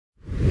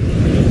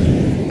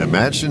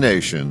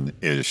Imagination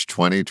is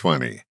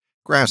 2020.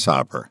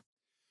 Grasshopper.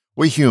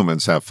 We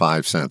humans have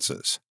five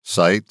senses: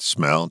 sight,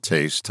 smell,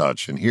 taste,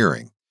 touch, and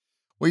hearing.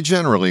 We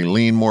generally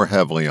lean more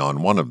heavily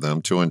on one of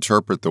them to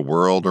interpret the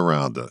world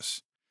around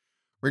us.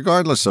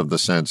 Regardless of the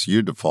sense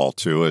you default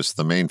to as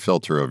the main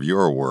filter of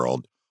your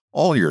world,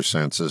 all your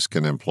senses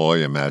can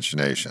employ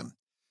imagination.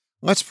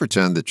 Let's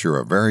pretend that you're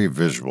a very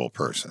visual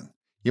person.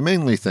 You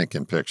mainly think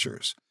in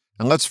pictures.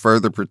 And let's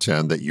further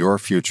pretend that your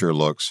future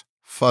looks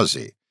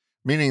fuzzy,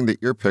 meaning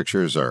that your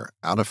pictures are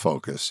out of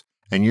focus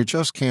and you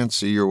just can't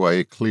see your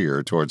way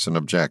clear towards an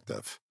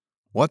objective.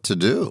 What to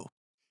do?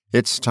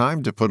 It's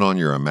time to put on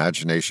your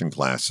imagination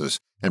glasses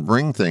and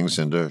bring things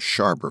into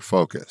sharper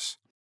focus.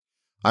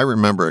 I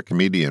remember a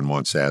comedian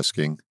once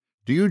asking,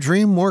 "Do you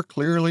dream more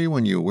clearly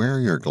when you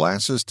wear your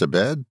glasses to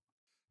bed?"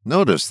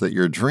 Notice that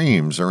your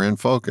dreams are in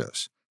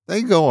focus.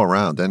 They go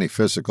around any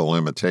physical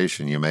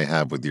limitation you may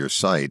have with your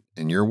sight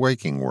in your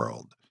waking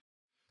world.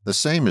 The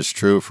same is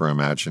true for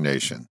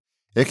imagination.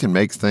 It can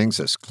make things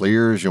as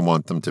clear as you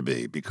want them to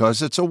be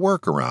because it's a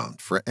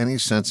workaround for any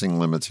sensing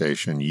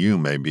limitation you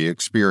may be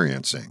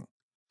experiencing.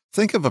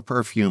 Think of a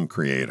perfume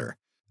creator.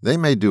 They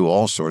may do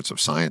all sorts of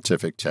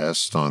scientific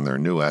tests on their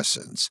new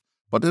essence,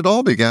 but it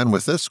all began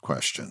with this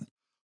question: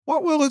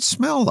 what will it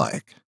smell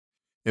like?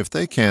 If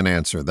they can't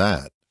answer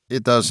that,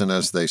 it doesn't,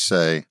 as they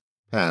say,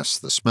 pass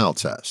the smell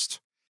test.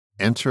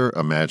 Enter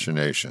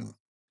imagination.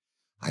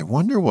 I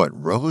wonder what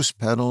rose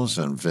petals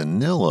and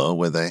vanilla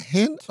with a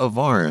hint of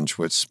orange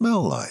would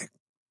smell like.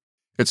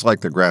 It's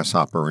like the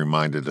grasshopper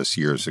reminded us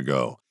years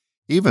ago.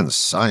 Even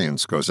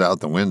science goes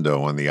out the window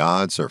when the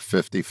odds are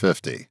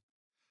 50-50.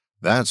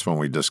 That's when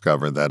we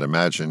discover that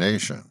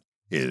imagination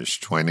is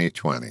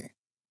 2020.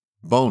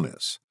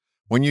 Bonus: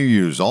 when you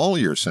use all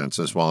your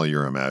senses while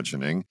you're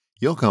imagining,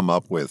 you'll come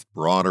up with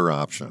broader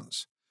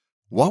options.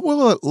 What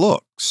will it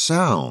look,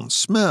 sound,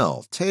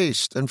 smell,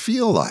 taste, and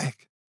feel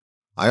like?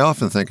 I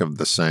often think of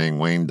the saying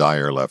Wayne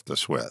Dyer left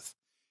us with: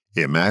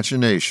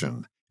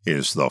 imagination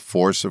is the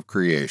force of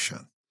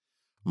creation.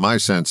 My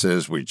sense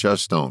is we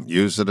just don't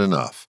use it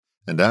enough,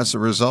 and as a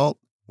result,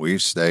 we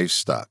stay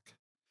stuck.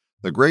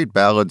 The great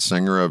ballad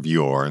singer of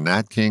yore,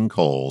 Nat King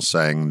Cole,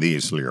 sang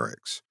these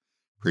lyrics: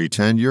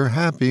 "Pretend you're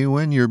happy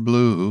when you're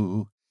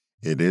blue.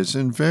 It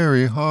isn't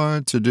very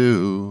hard to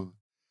do."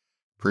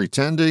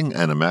 Pretending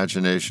and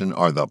imagination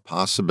are the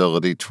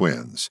possibility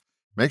twins.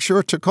 Make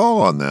sure to call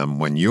on them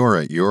when you're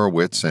at your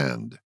wit's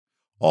end.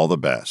 All the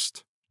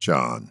best,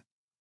 John.